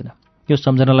सम्झना हुँदैन। यो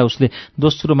सम्झनालाई उसले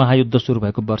दोस्रो महायुद्ध सुरु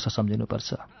भएको वर्ष सम्झिनुपर्छ,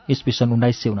 ईस्वीसन्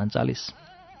 1939।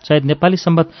 सायद नेपाली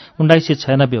सम्बत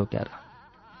 1996 हो क्यार।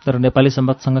 तर नेपाली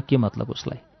सम्बतसँग के मतलब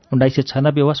उसलाई?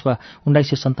 1996 होस् वा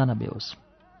 1997 होस्,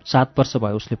 7 वर्ष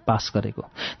भयो उसले पास गरेको।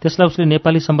 त्यसलाई उसले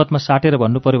नेपाली सम्बतमा साटेर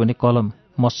भन्नु पर्यो भने कलम,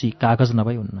 मसी, कागज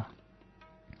नभई हुन्न।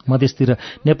 मधेसतिर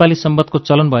नेपाली सम्बतको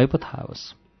चलन भए पो थाहा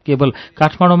होस्। केवल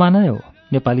काठमाडौँमा नै हो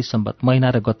नेपाली सम्बत महिना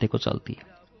र गतेको चल्ती।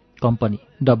 कम्पनी,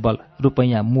 डब्बल,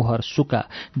 रुपैयाँ, मुहर, सुका,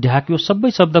 ढ्याक, यो सबै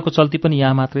शब्दको चल्ती पनि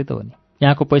यहाँ मात्रै त हो नि।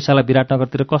 यहाँको पैसालाई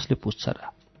विराटनगरतिर कसले पुज्छ र?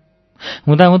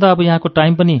 हुँदा अब यहाँको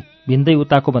टाइम पनि भिन्दै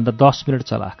उताको भन्दा 10 मिनट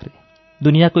चलाख्रे।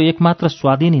 दुनियाँको एकमात्र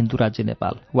स्वाधीन हिन्दू राज्य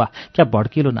नेपाल। वाह, क्या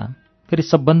भड्किलो नाम। फेरि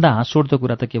सबभन्दा हाँसउठ्दो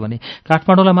कुरा त के भने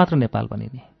काठमाडौँलाई मात्र नेपाल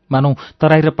भनिने। मानौ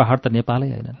तराई र पहाड त नेपालै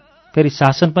होइनन्। फेरि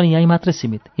शासन पनि यहीँ मात्रै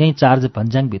सीमित, यहीँ चार्ज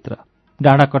भन्ज्याङभित्र।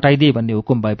 डाँडा कटाइदिए भन्ने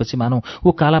हुकुम भएपछि मानौ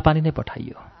ऊ कालापानी नै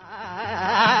पठाइयो।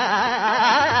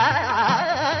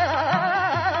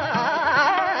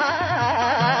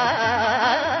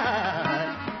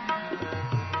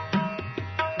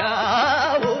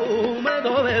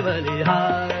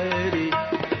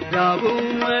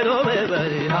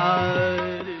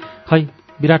 खै,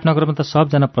 विराटनगरमा त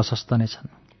सबजना प्रशस्त नै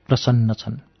छन्, प्रसन्न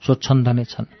छन्, स्वच्छन्द नै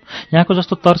छन्। यहाँको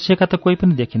जस्तो तर्सिएका त कोही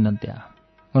पनि देखिन्नन् त्यहाँ।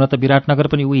 हुन त विराटनगर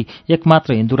पनि उही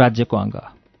एकमात्र हिन्दू राज्यको अङ्ग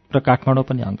र काठमाडौँ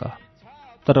पनि अङ्ग।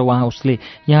 तर उहाँ उसले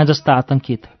यहाँ जस्ता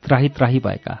आतंकित, त्राही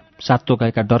भएका, सातो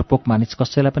गएका डरपोक मानिस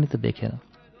कसैलाई पनि त देखेन।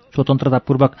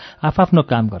 स्वतन्त्रतापूर्वक आफआफ्नो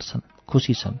काम गर्छन्,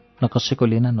 खुसी छन्, न कसैको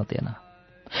लेना न देना।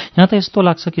 यहाँ त यस्तो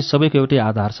लाग्छ कि सबैको एउटै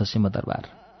आधार छ सिंहदरबार,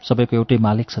 सबैको एउटै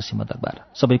मालिक छ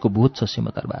सिंहदरबार, सबैको भूत छ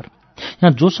सिंहदरबार।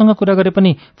 यहाँ जोसँग कुरा गरे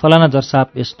पनि फलाना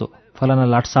जरसाप यस्तो, फलाना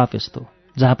लाटसाप यस्तो।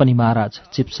 जहाँ पनि महाराज,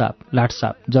 चिपसाप,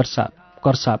 लाटसाप, जरसाप,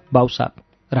 करसाप, बाउसाप,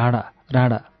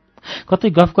 राणा। कतै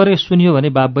गफ गरे सुनियो भने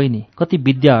बाप बहिनी, कति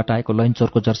विद्या हटाएको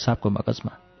लैनचोरको जरसापको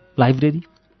मगजमा। लाइब्रेरी?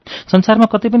 संसारमा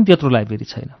कतै पनि त्यत्रो लाइब्रेरी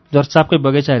छैन। जरसापकै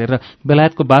बगैँचा हेरेर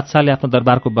बेलायतको बादशाहले आफ्नो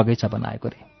दरबारको बगैँचा बनाएको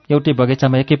रे। एउटै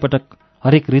बगैँचामा एकैपटक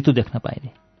हरेक ऋतु देख्न पाइने।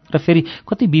 र फेरि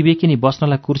कति विवेकिनी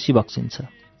बस्नलाई कुर्सी बक्सिन्छ।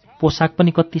 पोसाक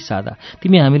पनि कति सादा,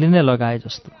 तिमी हामीले नै लगाए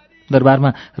जस्तो। दरबारमा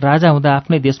राजा हुँदा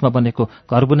आफ्नै देशमा बनेको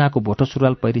घरबुनाको भोटो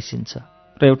सुरुवाल पहिरिसिन्छ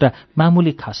र एउटा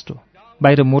मामुली खास्टो।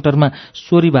 बाहिर मोटरमा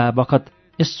सोरी भए बखत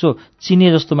यसो चिने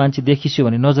जस्तो मान्छे देखिस्यो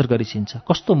भने नजर गरिसिन्छ।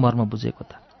 कस्तो मर्म बुझेको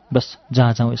त। बस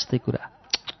जहाँ जाउँ यस्तै कुरा।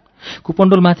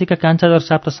 कुपण्डोलमाथिका कान्छा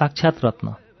जरसाप त साक्षात्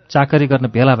रत्न। चाकरी गर्न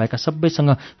भेला भएका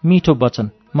सबैसँग मिठो वचन,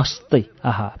 मस्तै,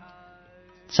 आहा।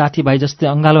 साथीभाइ जस्तै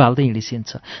अङ्गालो हाल्दै हिँडिसिन्छ।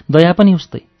 दया पनि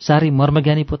उस्तै, साह्रै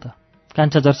मर्मज्ञानी पो त।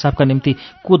 कान्छा जरसापका निम्ति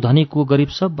को धनी को गरिब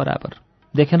सब बराबर।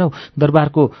 देखेनौ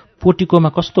दरबारको पोटिकोमा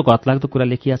कस्तो घतलाग्दो कुरा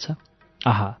लेखिया छ?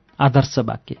 आहा, आदर्श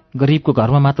वाक्य। गरिबको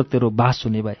घरमा मात्र तेरो बास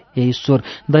हुने भए, हे ईश्वर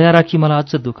दया राखी मलाई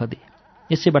अझ दुःख दे।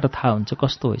 यसैबाट थाहा हुन्छ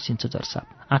कस्तो होइसिन्छ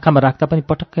जरसाप। आँखामा राख्दा पनि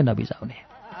पटक्कै नबिजाउने।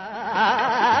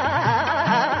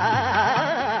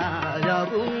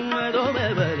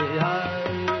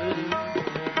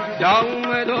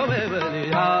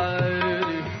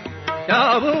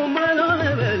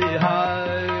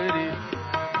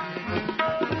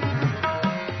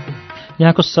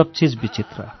 यहाँको सब चीज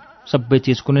विचित्र। सबै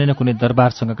चीज कुनै न कुनै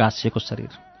दरबारसँग गाँसिएको शरीर,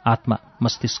 आत्मा,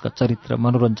 मस्तिष्क, चरित्र,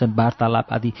 मनोरञ्जन,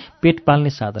 वार्तालाप आदि पेट पाल्ने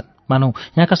साधन। मानौ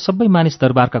यहाँका सबै मानिस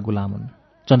दरबारका गुलाम हुन्।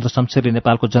 चन्द्र शमशेरले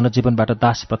नेपालको जनजीवनबाट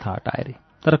दास प्रथा हटाए रे।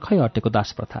 तर खै हटेको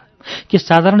दास प्रथा? के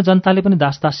साधारण जनताले पनि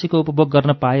दासदासीको उपभोग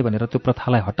गर्न पाए भनेर त्यो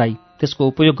प्रथालाई हटाई त्यसको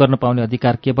उपयोग गर्न पाउने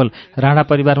अधिकार केवल राणा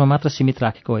परिवारमा मात्र सीमित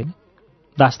राखेको होइन?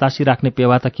 दासदासी राख्ने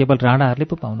पेवा त केवल राणाहरूले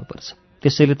पो पाउनुपर्छ।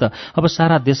 त्यसैले त अब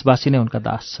सारा देशवासी नै उनका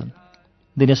दास छन्।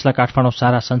 दिनेशलाई काठमाडौँ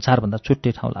सारा संसारभन्दा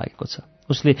छुट्टै ठाउँ लागेको छ।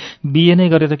 उसले बिए नै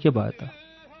गरेर के भयो त?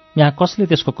 यहाँ कसले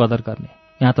त्यसको कदर गर्ने?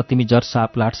 यहाँ त तिमी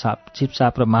जरसाप, लाटसाप,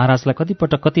 चिपसाप र महाराजलाई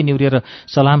कतिपटक कति निहुरिएर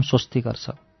सलाम स्वस्ति गर्छ।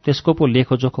 त्यसको पो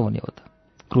लेखोजोखो हुने हो त।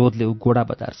 क्रोधले ऊ गोडा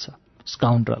बजार्छ।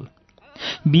 स्काउन्ड्रल।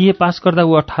 बिए पास गर्दा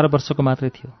ऊ 18 वर्षको मात्रै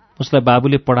थियो। उसलाई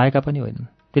बाबुले पढाएका पनि होइनन्।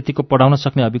 त्यतिको पढाउन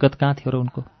सक्ने अभिगत कहाँ थियो र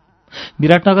उनको?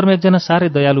 विराटनगरमा एकजना साह्रै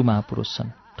दयालु महापुरुष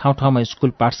छन्। ठाउँ ठाउँमा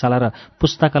स्कुल, पाठशाला र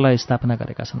पुस्तकालय स्थापना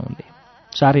गरेका छन् उनले।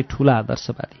 साह्रै ठूला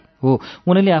आदर्शवादी हो।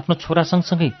 उनले आफ्नो छोरा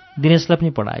सँगसँगै दिनेशलाई पनि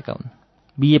पढाएका हुन्।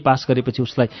 बिए पास गरेपछि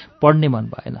उसलाई पढ्ने मन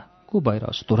भएन। को भएर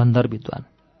होस् धुरन्धर विद्वान।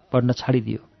 पढ्न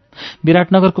छाडिदियो।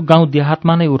 विराटनगरको गाउँ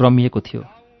देहातमा नै ऊ रमिएको थियो।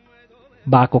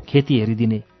 बाको खेती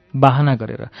हेरिदिने बाहना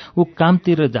गरेर ऊ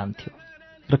कामतिर जान्थ्यो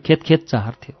र खेत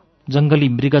चाहर्थ्यो। जङ्गली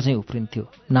मृग चाहिँ उफ्रिन्थ्यो,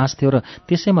 नाच्थ्यो र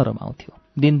त्यसैमा रमाउँथ्यो।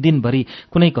 दिनभरि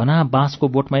कुनै घना बाँसको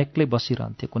बोटमा एक्लै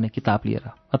बसिरहन्थ्यो कुनै किताब लिएर,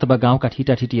 अथवा गाउँका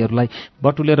ठिटाठिटीहरूलाई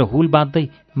बटुलेर हुल बाँध्दै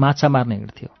माछा मार्न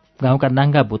हिँड्थ्यो। गाउँका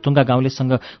नाङ्गा भुतुङ्गा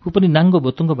गाउँलेसँग ऊ पनि नाङ्गो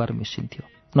भुतुङ्गो भएर मिसिन्थ्यो।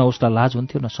 न उसलाई लाज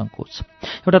हुन्थ्यो न सङ्कोच।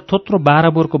 एउटा थोत्रो 12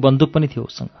 बोरको बन्दुक पनि थियो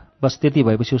उसँग। बस त्यति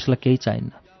भएपछि उसलाई केही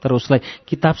चाहिन्न। तर उसलाई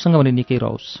किताबसँग भने निकै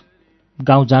रहोस्।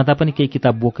 गाउँ जाँदा पनि केही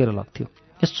किताब बोकेर लग्थ्यो।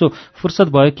 यसो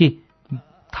फुर्सद भयो कि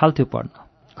थाल्थ्यो पढ्न।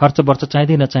 खर्च वर्च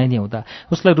चाहिँदै नचाहिने हुँदा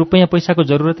उसलाई रुपैयाँ पैसाको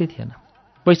जरुरतै थिएन।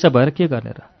 पैसा भएर के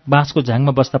गर्ने र? बाँसको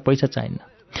झ्याङमा बस्दा पैसा चाहिन्न।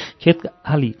 खेत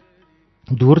खाली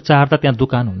धुर चार्दा त्यहाँ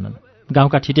दुकान हुन्नन्।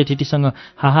 गाउँका ठिटेठिटीसँग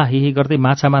हाहा हिही गर्दै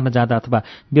माछा मार्न जाँदा अथवा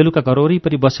बेलुका घर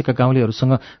वरिपरि बसेका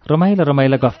गाउँलेहरूसँग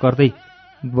रमाइला गफ गर्दै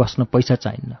बस्न पैसा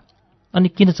चाहिन्न। अनि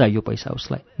किन चाहियो पैसा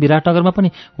उसलाई? विराटनगरमा पनि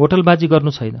होटलबाजी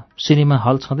गर्नु छैन, सिनेमा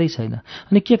हल छँदै छैन,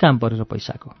 अनि के काम परेर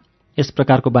पैसाको? यस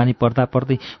प्रकारको बानी पर्दा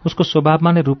पर्दै उसको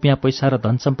स्वभावमा नै रुपियाँ पैसा र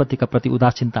धन सम्पत्तिका प्रति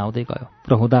उदासीनता आउँदै गयो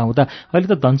र हुँदा अहिले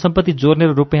त धन सम्पत्ति जोड्ने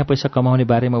र रुपियाँ पैसा कमाउने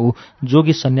बारेमा ऊ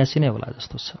जोगी सन्यासी नै होला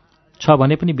जस्तो छ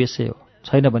भने पनि बेसै हो,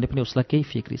 छैन भने पनि उसलाई केही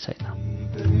फिक्री छैन।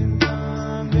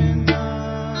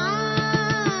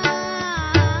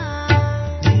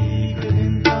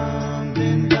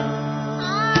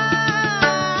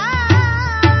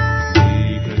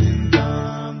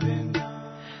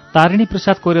 तारिणी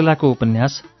प्रसाद कोइरालाको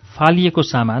उपन्यास फालिएको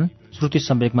सामान श्रुति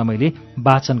सम्वेकमा मैले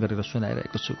वाचन गरेर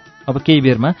सुनाइरहेको छु। अब केही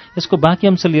बेरमा यसको बाँकी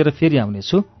अंश लिएर फेरि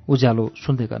आउनेछु। उज्यालो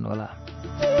सुन्दै गर्नुहोला।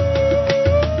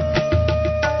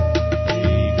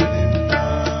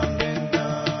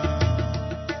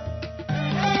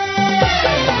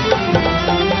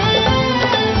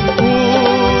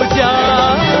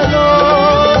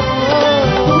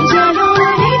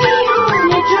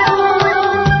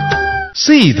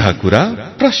 सीधा कुरा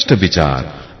प्रश्न विचार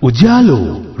उज्यालो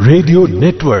रेडियो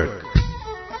नेटवर्क।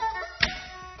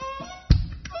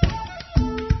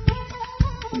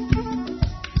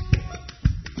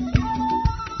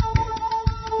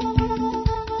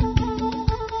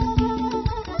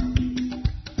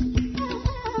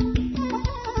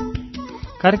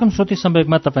 कार्यक्रम श्रुति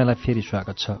सम्वेकमा तपाईंलाई फेरि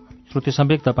स्वागत छ। श्रुति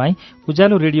सम्वेक तपाईं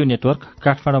उज्यालो रेडियो नेटवर्क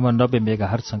काठमाडौँमा 90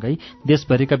 मेगाहर्जसँगै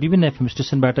देशभरिका विभिन्न एफएम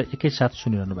स्टेशनबाट एकैसाथ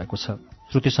सुनिरहनु भएको छ।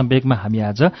 श्रुति सम्वेकमा हामी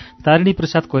आज तारिणी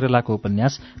प्रसाद कोइरालाको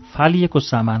उपन्यास फालिएको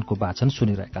सामानको वाचन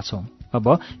सुनिरहेका छौं। अब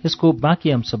यसको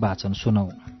बाँकी अंश वाचन सुनौं।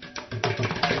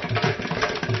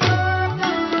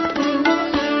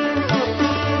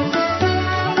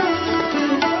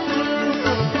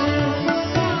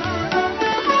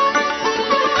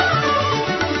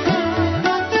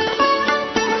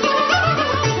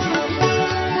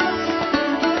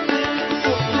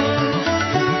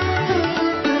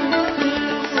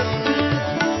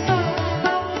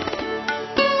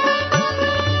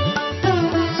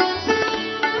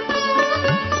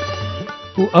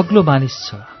 अग्लो मानिस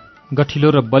छ, गठिलो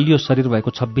र बलियो शरीर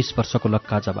भएको 26 वर्षको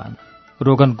लक्का जवान।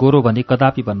 रोगन गोरो भनी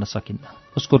कदापि भन्न सकिन्न।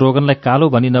 उसको रोगनलाई कालो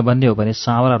भनी नभन्ने हो भने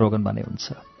सावरा रोगन भने हुन्छ।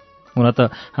 हुन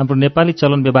त हाम्रो नेपाली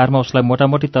चलन व्यवहारमा उसलाई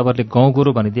मोटामोटी तवरले गाउँ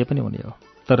गोरो भनिदिए पनि हुने हो,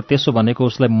 तर त्यसो भनेको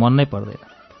उसलाई मन नै पर्दैन,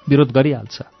 विरोध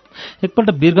गरिहाल्छ। एकपल्ट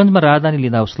वीरगञ्जमा राजधानी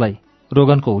लिँदा उसलाई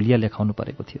रोगनको हुलिया लेखाउनु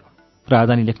परेको थियो।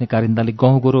 राजधानी लेख्ने कारिन्दाले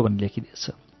गाउँ गोरो भनी लेखिदिएछ।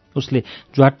 उसले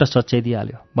ज्वाट्ट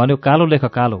सच्याइदिइहाल्यो, भन्यो कालो लेख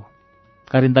कालो।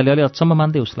 कारिन्दाले अलि अचम्म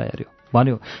मान्दै उसलाई हेऱ्यो,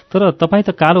 भन्यो तर तपाईँ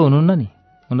त कालो हुनुहुन्न नि।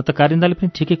 हुन त कारिन्दाले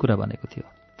पनि ठिकै कुरा भनेको थियो,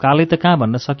 कालै त कहाँ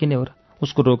भन्न सकिने हो र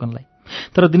उसको रोगनलाई।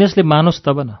 तर दिनेशले मानोस्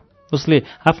तब न।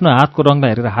 उसले आफ्नो हातको रङलाई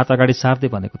हेरेर हात अगाडि सार्दै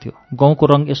भनेको थियो, गाउँको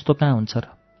रङ यस्तो कहाँ हुन्छ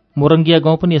र? मोरङ्गिया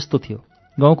गाउँ पनि यस्तो थियो,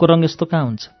 गाउँको रङ यस्तो कहाँ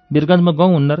हुन्छ? वीरगञ्जमा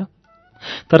गाउँ हुन्न र?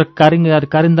 तर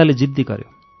कारिन्दाले जिद्दी गर्यो,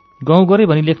 गाउँ गरे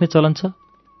भनी लेख्ने चलन छ।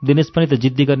 दिनेश पनि त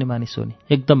जिद्दी गर्ने मानिस हो नि,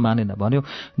 एकदम मानेन। भन्यो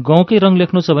गाउँकै रङ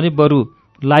लेख्नु छ भने बरु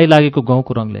लाई लागेको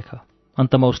गाउँको रङ लेख।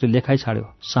 अन्तमा उसले लेखाइ छाड्यो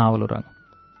सावलो रङ।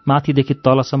 माथिदेखि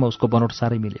तलसम्म उसको बनोट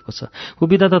साह्रै मिलेको छ।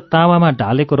 उभिदा त तावामा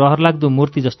ढालेको रहरलाग्दो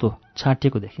मूर्ति जस्तो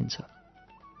छाटिएको देखिन्छ।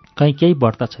 कहीँ केही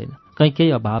बढ्ता छैन, कहीँ केही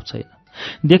अभाव छैन।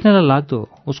 देख्नलाई लाग्दो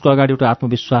उसको अगाडि एउटा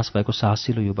आत्मविश्वास भएको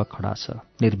साहसिलो युवक खडा छ,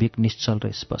 निर्भीक, निश्चल र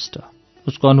स्पष्ट।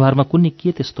 उसको अनुहारमा कुनै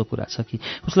के त्यस्तो कुरा छ कि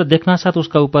उसलाई देख्नासाथ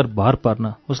उसका उपर भर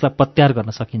पर्न, उसलाई पत्यार गर्न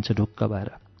सकिन्छ ढुक्क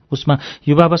भएर। उसमा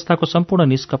युवावस्थाको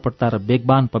सम्पूर्ण निष्कपटता र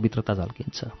वेगवान पवित्रता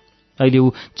झल्किन्छ। अहिले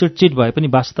ऊ चिडचिड भए पनि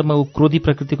वास्तवमा ऊ क्रोधी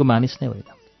प्रकृतिको मानिस नै होइन।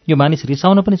 यो मानिस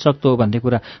रिसाउन पनि सक्दो हो भन्ने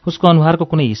कुरा उसको अनुहारको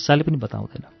कुनै हिस्साले पनि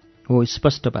बताउँदैन। हो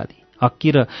स्पष्टवादी, हक्की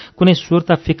र कुनै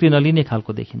सुर्ता फिक्री नलिने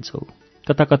खालको देखिन्छ। ऊ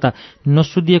कता कता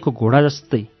नसुदिएको घोडा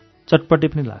जस्तै चटपटे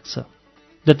पनि लाग्छ।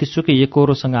 जतिसुकै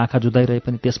एकहोरोसँग आँखा जुदाइरहे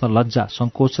पनि त्यसमा लज्जा,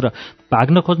 सङ्कोच र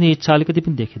भाग्न खोज्ने इच्छा अलिकति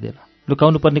पनि देखिँदैन।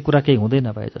 लुकाउनु पर्ने कुरा केही हुँदै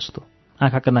नभए जस्तो।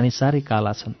 आँखाका नानी साह्रै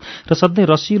काला छन् र सधैँ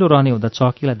रसिलो रहने हुँदा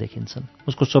चहकिला देखिन्छन्।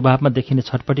 उसको स्वभावमा देखिने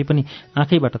छटपटी पनि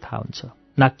आँखैबाट थाहा हुन्छ।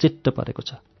 नाक चिट्ट परेको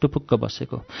छ, टुपुक्क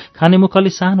बसेको। खाने मुख अलि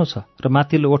सानो छ र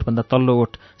माथिल्लो ओठभन्दा तल्लो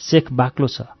ओठ सेक बाक्लो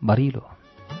छ, भरिलो।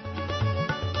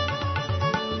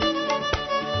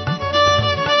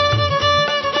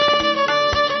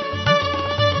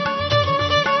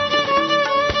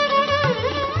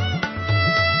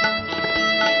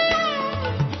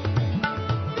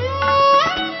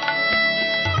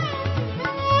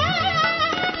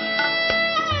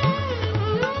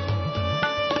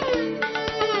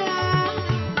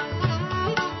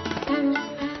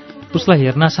 उसलाई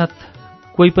हेर्नासाथ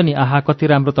कोही पनि आहा कति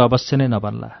राम्रो त अवश्य नै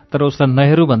नबन्ला, तर उसलाई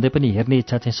नहेरौँ भन्दै पनि हेर्ने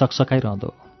इच्छा चाहिँ सकसकाइरहँदो।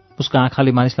 उसको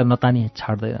आँखाले मानिसलाई नतानी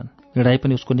छाड्दैनन्। हिँडाइ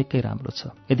पनि उसको निकै राम्रो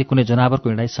छ। यदि कुनै जनावरको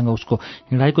हिँडाइसँग उसको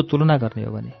हिँडाइको तुलना गर्ने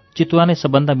हो भने चितुवा नै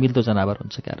सबभन्दा मिल्दो जनावर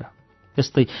हुन्छ क्यार।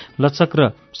 त्यस्तै लचक र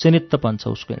सेनित्तपन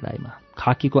छ उसको हिँडाइमा।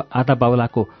 खाकीको आधा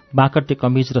बाउलाको बाँकटे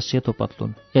कमिज र सेतो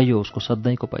पत्लुन, यही हो उसको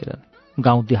सधैँको पहिरन।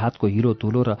 गाउँ देहातको हिरो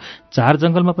धुलो र झार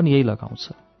जङ्गलमा पनि यही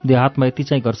लगाउँछ। देहातमा यति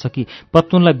चाहिँ गर्छ कि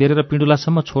पत्लुनलाई बेरेर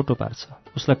पिँडुलासम्म छोटो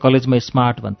पार्छ। उसलाई कलेजमा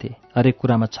स्मार्ट भन्थे, हरेक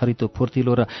कुरामा छरितो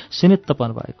फुर्तिलो र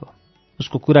सिनित्तपन भएको।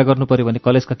 उसको कुरा गर्नु पर्यो भने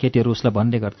कलेजका केटीहरू उसलाई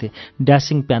भन्ने गर्थे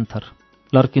ड्यासिङ प्यान्थर,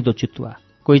 लर्किँदो चितुवा,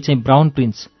 कोही चाहिँ ब्राउन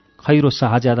प्रिन्स, खैरो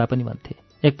शाहज्यादा पनि भन्थे।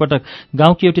 एकपटक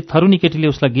गाउँकी एउटी थरुनी केटीले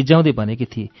उसलाई गिज्याउँदै भनेकी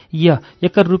थिए, "य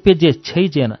एकर रुपे जे छै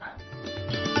जेना।"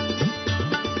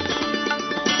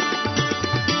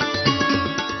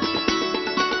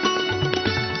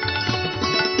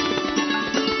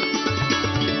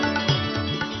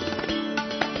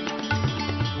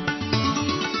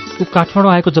 ऊ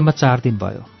काठमाडौँ आएको जम्मा 4 दिन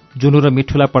भयो। जुनु र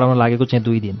मिठुलाई पढाउन लागेको चाहिँ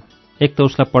 2 दिन। एक त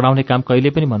उसलाई पढाउने काम कहिले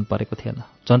पनि मन परेको थिएन,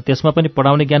 झन् त्यसमा पनि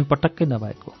पढाउने ज्ञान पटक्कै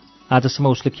नभएको।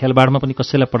 आजसम्म उसले खेलबाडमा पनि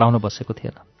कसैलाई पढाउन बसेको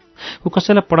थिएन। ऊ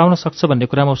कसैलाई पढाउन सक्छ भन्ने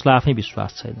कुरामा उसलाई आफै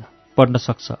विश्वास छैन। पढ्न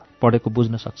सक्छ, पढेको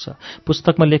बुझ्न सक्छ,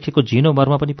 पुस्तकमा लेखेको झिनो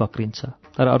मर्म पनि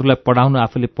पक्रिन्छ, तर अरूलाई पढाउन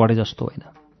आफूले पढे जस्तो होइन।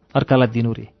 अर्कालाई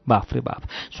दिनु रे, बाफ रे बाफ,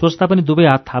 सोच्दा पनि दुवै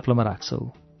हात थाप्लोमा राख्छ ऊ।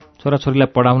 छोराछोरीलाई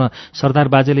पढाउन सरदार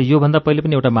बाजेले योभन्दा पहिले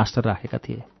पनि एउटा मास्टर राखेका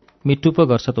थिए। मिठु पो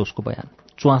गर्छ त उसको बयान।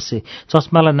 च्वासे,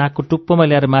 चस्मालाई नाकको टुप्पोमा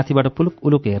ल्याएर माथिबाट पुलुक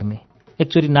उलुक हेर्ने।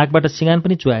 एकचोटि नाकबाट सिँगान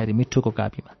पनि चुहाए रे मिठुको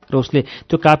कापीमा, र उसले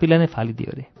त्यो कापीलाई नै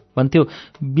फालिदियो रे। भन्थ्यो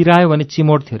बिरायो भने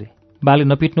चिमोड्थ्यो रे, बाले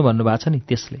नपिट्नु भन्नुभएको छ नि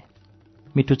त्यसले।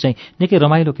 मिठु चाहिँ निकै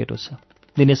रमाइलो केटो छ।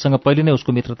 दिनेशसँग पहिले नै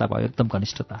उसको मित्रता भयो, एकदम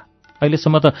घनिष्ठता।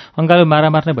 अहिलेसम्म त अङ्गालो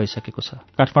मारामार नै भइसकेको छ।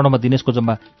 काठमाडौँमा दिनेशको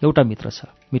जम्मा एउटा मित्र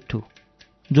छ, मिठु।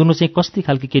 जुनु चाहिँ कस्ती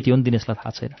खालकी केटी हुन् दिनेशलाई थाहा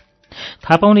छैन।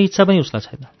 थाहा पाउने इच्छा पनि उसलाई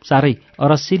छैन। साह्रै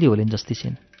अरसिली होलिन् जस्ती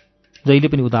छिन्। जहिले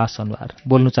पनि उदास अनुहार,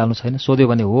 बोल्नु चाल्नु छैन।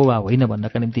 सोध्यो भने हो वा होइन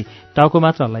भन्नका निम्ति टाउको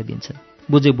मात्र हल्लाइदिन्छन्।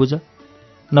 बुझे बुझ,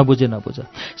 नबुझे नबुझ।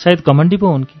 सायद घमण्डी पो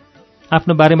हुन् कि।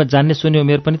 आफ्नो बारेमा जान्ने सुन्ने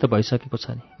उमेर पनि त भइसकेको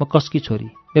छ नि। म कसकी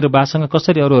छोरी, मेरो बासँग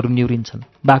कसरी अरूहरू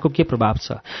निउरिन्छन्, बाको के प्रभाव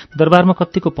छ, दरबारमा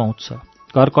कतिको पहुँच छ,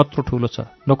 घर कत्रो ठुलो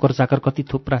छ, नोकर चाकर कति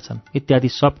थुप्रा छन्, इत्यादि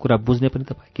सब कुरा बुझ्ने पनि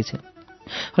त भएकी छिन्।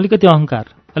 अलिकति अहङ्कार,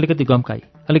 अलिकति गम्काई,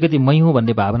 अलिकति मै हुँ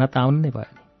भन्ने भावना त आउनु नै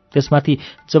भयो नि। त्यसमाथि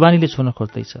जवानीले छुन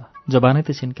खोज्दैछ। जवानै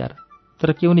त छिन्कार,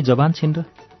 तर के उनी जवान छिन् र?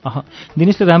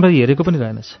 दिनेशले राम्ररी हेरेको पनि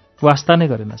रहेनछ, वास्ता नै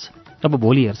गरेनछ। अब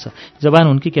भोलि हेर्छ, जवान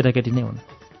हुन् कि केटाकेटी नै हुन्।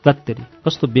 लत्तेरी,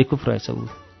 कस्तो बेकुफ रहेछ ऊ।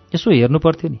 यसो हेर्नु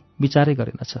पर्थ्यो नि, विचारै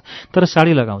गरेनछ। तर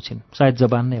साडी लगाउँछिन्, सायद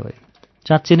जवान नै होइन।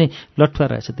 साँच्चै नै लठुवा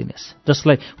रहेछ दिनेश।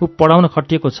 जसलाई ऊ पढाउन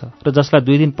खटिएको छ र जसलाई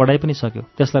 2 दिन पढाइ पनि सक्यो,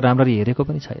 त्यसलाई राम्ररी हेरेको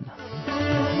पनि छैन।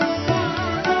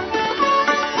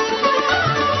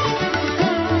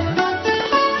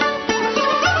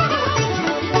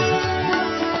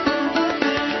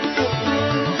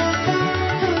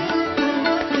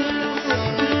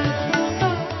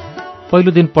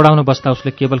 पहिलो दिन पढाउन बस्दा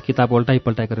उसले केवल किताब उल्टाइ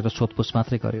पल्टाइ गरेर सोधपुछ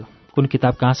मात्रै गर्यो। कुन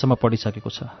किताब कहाँसम्म पढिसकेको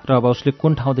छ र अब उसले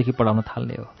कुन ठाउँदेखि पढाउन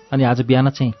थाल्ने हो। अनि आज बिहान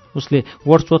चाहिँ उसले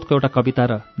वर्ड्सवर्थको एउटा कविता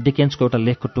र डिकेन्सको एउटा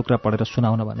लेखको टुक्रा पढेर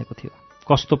सुनाउन भनेको थियो।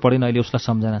 कस्तो पढिन अहिले उसलाई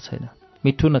सम्झना छैन।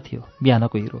 मिठु न थियो,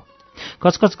 बिहानको हिरो।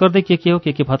 कचकच गर्दै के हो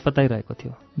के फतफताइरहेको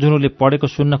थियो। जुनुले पढेको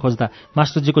सुन्न खोज्दा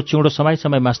मास्टरजीको चिउँडो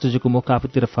समय मास्टरजीको मुख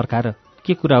आफूतिर फर्काएर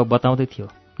के कुरा हो बताउँदै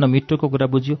थियो। न मिठुको कुरा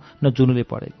बुझ्यो न जुनुले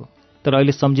पढेको। तर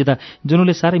अहिले सम्झिँदा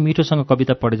जुनुले साह्रै मिठोसँग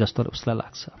कविता पढे जस्तो उसलाई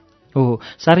लाग्छ। ओहो,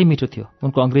 साह्रै मिठो थियो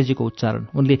उनको अङ्ग्रेजीको उच्चारण।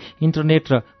 उनले इन्टरनेट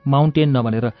र माउन्टेन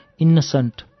नभनेर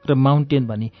इन्नसेन्ट र माउन्टेन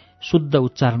भनी शुद्ध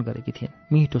उच्चारण गरेकी थिइन्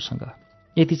मिठोसँग।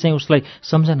 यति चाहिँ उसलाई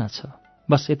सम्झना छ,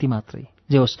 बस यति मात्रै।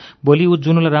 जे होस्, भोलि ऊ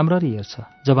जुनुलाई राम्ररी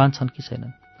हेर्छ। जवान छन् कि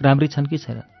छैनन्, राम्री छन् कि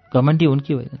छैनन्, घमण्डी हुन्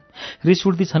कि होइनन्, रिस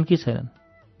उठ्दी छन् कि छैनन्।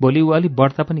 भोलि ऊ अलि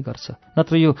बढ्ता पनि गर्छ,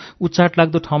 नत्र यो उच्चाट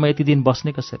लाग्दो ठाउँमा यति दिन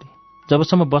बस्ने कसरी?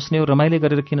 जबसम्म बस्ने हो रमाइलो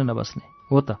गरेर किन नबस्ने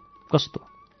हो त? कस्तो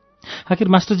आखिर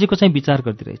मास्टरजीको चाहिँ विचार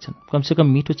गर्दिरहेछन्। कमसेकम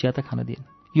मिठो चिया त खान दिइन्।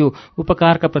 यो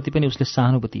उपकारका प्रति पनि उसले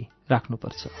सहानुभूति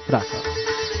राख्नुपर्छ। राख।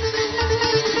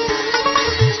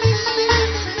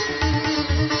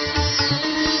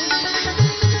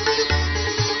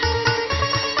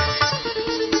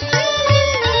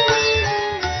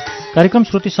 कार्यक्रम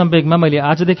श्रुति सम्वेगमा मैले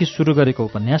आजदेखि सुरु गरेको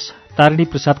उपन्यास तारिणी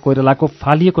प्रसाद कोइरालाको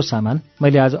फालिएको सामान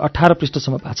मैले आज 18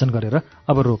 पृष्ठसम्म वाचन गरेर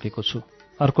अब रोकेको छु।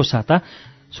 अर्को साता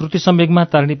श्रुति सम्वेगमा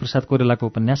तारिणी प्रसाद कोइरालाको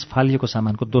उपन्यास फालिएको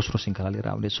सामानको दोस्रो श्रृङ्खला लिएर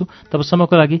आउनेछु।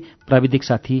 तबसम्मको लागि प्राविधिक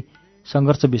साथी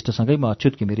सङ्घर्ष विष्टसँगै म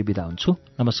अच्युत घिमिरे बिदा हुन्छु।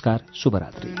 नमस्कार,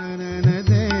 शुभरात्रि।